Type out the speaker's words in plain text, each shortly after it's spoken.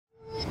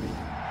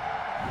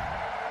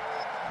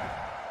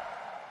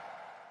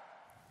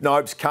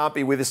Nobes can't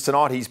be with us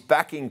tonight. He's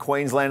back in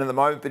Queensland at the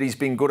moment, but he's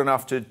been good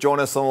enough to join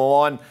us on the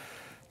line.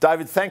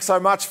 David, thanks so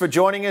much for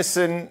joining us.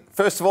 And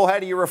first of all, how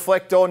do you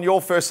reflect on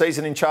your first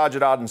season in charge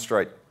at Arden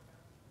Street?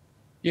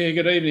 Yeah,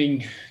 good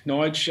evening,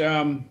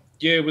 Nige.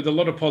 With a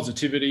lot of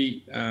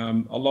positivity,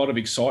 a lot of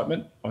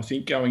excitement. I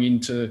think going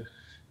into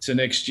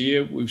next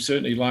year, we've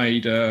certainly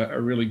laid a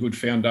really good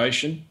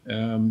foundation.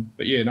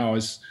 I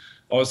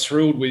was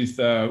thrilled with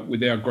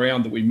our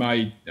ground that we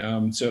made,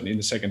 certainly in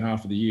the second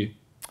half of the year.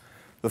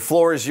 The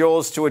floor is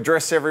yours to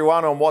address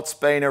everyone on what's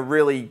been a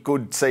really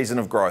good season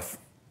of growth.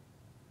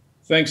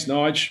 Thanks,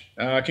 Nige.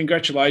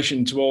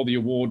 Congratulations to all the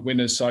award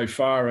winners so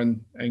far, and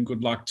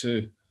good luck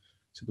to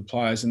the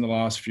players in the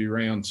last few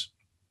rounds.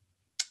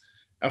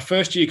 Our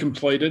first year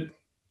completed,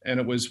 and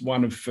it was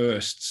one of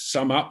firsts,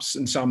 some ups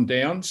and some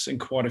downs, and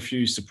quite a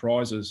few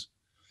surprises.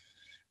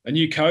 A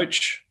new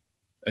coach,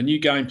 a new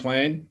game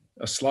plan,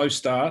 a slow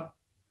start,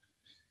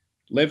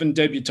 11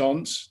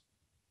 debutants,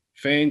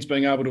 fans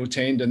being able to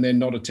attend and then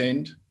not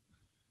attend.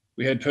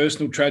 We had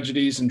personal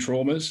tragedies and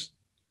traumas.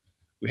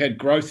 We had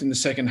growth in the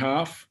second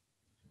half.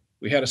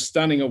 We had a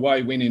stunning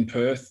away win in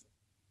Perth.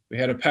 We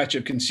had a patch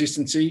of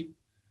consistency,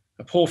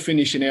 a poor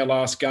finish in our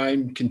last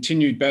game,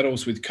 continued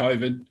battles with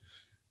COVID,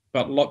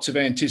 but lots of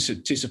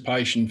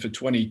anticipation for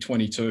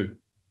 2022.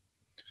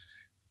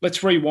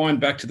 Let's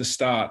rewind back to the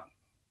start.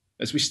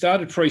 As we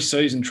started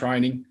pre-season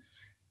training,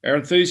 our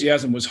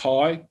enthusiasm was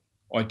high,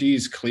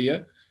 ideas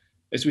clear,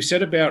 as we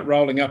set about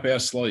rolling up our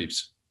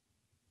sleeves.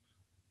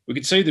 We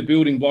could see the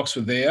building blocks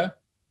were there,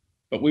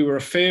 but we were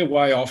a fair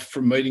way off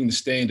from meeting the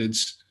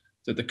standards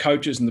that the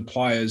coaches and the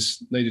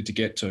players needed to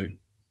get to.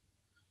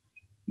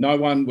 No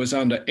one was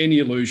under any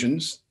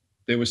illusions.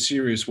 There was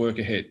serious work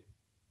ahead.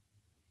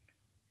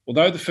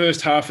 Although the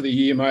first half of the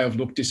year may have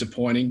looked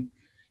disappointing,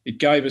 it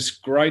gave us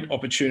great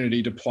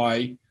opportunity to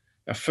play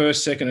our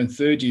first, second and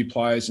third year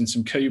players in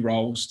some key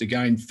roles to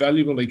gain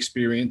valuable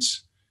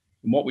experience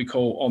in what we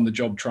call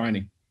on-the-job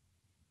training.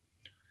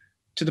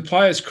 To the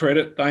players'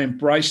 credit, they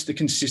embraced the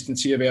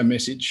consistency of our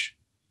message.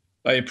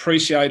 They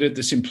appreciated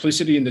the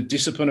simplicity and the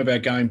discipline of our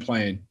game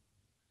plan.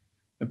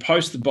 And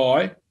post the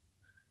bye,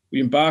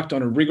 we embarked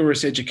on a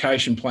rigorous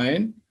education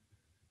plan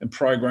and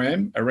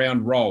program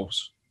around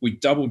roles. We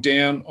doubled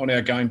down on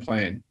our game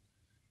plan.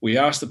 We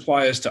asked the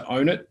players to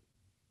own it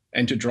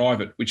and to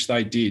drive it, which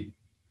they did.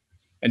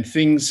 And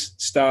things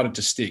started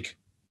to stick.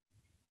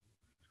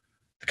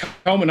 The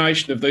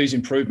culmination of these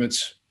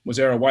improvements was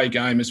our away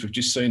game, as we've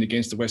just seen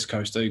against the West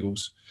Coast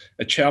Eagles,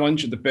 a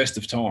challenge at the best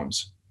of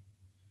times.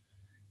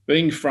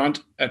 Being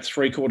front at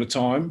three-quarter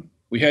time,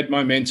 we had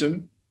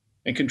momentum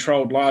and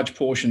controlled large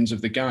portions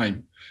of the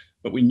game,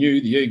 but we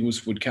knew the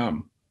Eagles would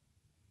come.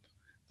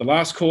 The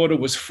last quarter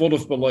was full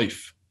of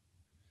belief,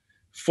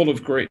 full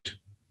of grit,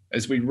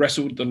 as we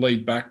wrestled the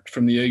lead back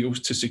from the Eagles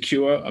to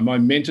secure a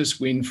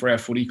momentous win for our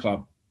footy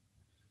club.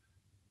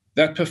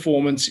 That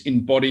performance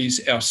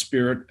embodies our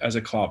spirit as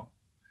a club.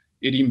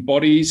 It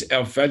embodies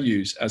our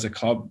values as a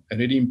club,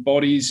 and it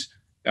embodies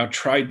our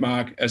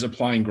trademark as a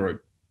playing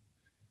group.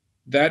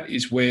 That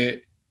is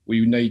where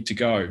we need to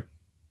go,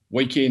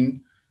 week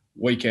in,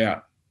 week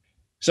out.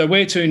 So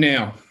where to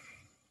now?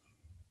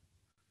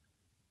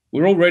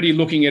 We're already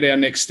looking at our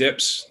next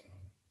steps.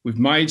 We've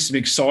made some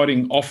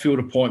exciting off-field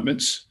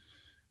appointments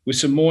with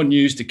some more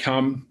news to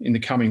come in the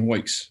coming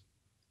weeks.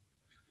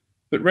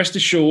 But rest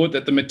assured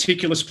that the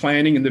meticulous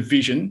planning and the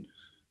vision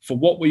for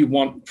what we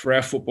want for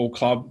our football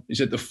club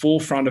is at the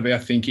forefront of our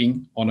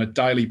thinking on a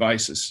daily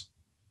basis.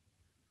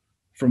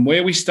 From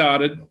where we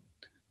started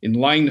in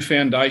laying the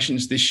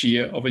foundations this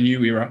year of a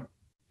new era,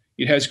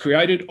 it has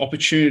created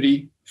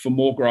opportunity for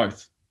more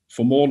growth,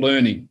 for more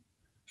learning,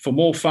 for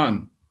more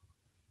fun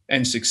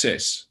and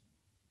success.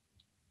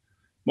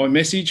 My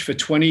message for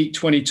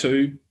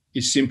 2022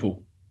 is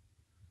simple.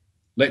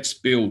 Let's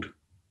build.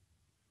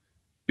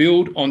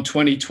 Build on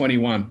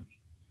 2021.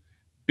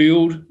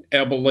 Build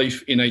our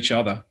belief in each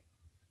other.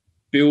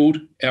 Build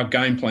our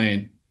game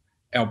plan,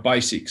 our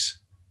basics,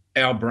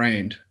 our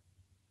brand.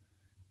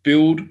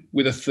 Build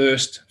with a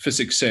thirst for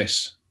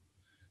success.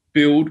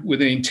 Build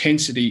with an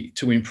intensity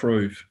to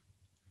improve.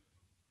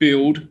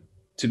 Build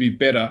to be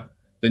better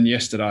than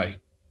yesterday.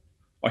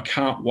 I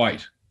can't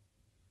wait.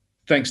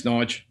 Thanks,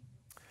 Nige.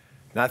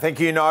 No, thank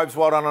you, Nobes.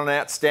 Well done on an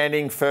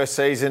outstanding first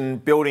season,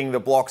 building the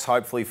blocks,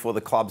 hopefully, for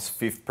the club's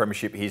fifth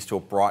premiership. Here's to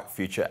a bright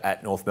future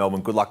at North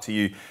Melbourne. Good luck to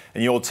you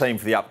and your team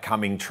for the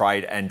upcoming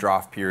trade and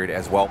draft period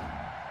as well.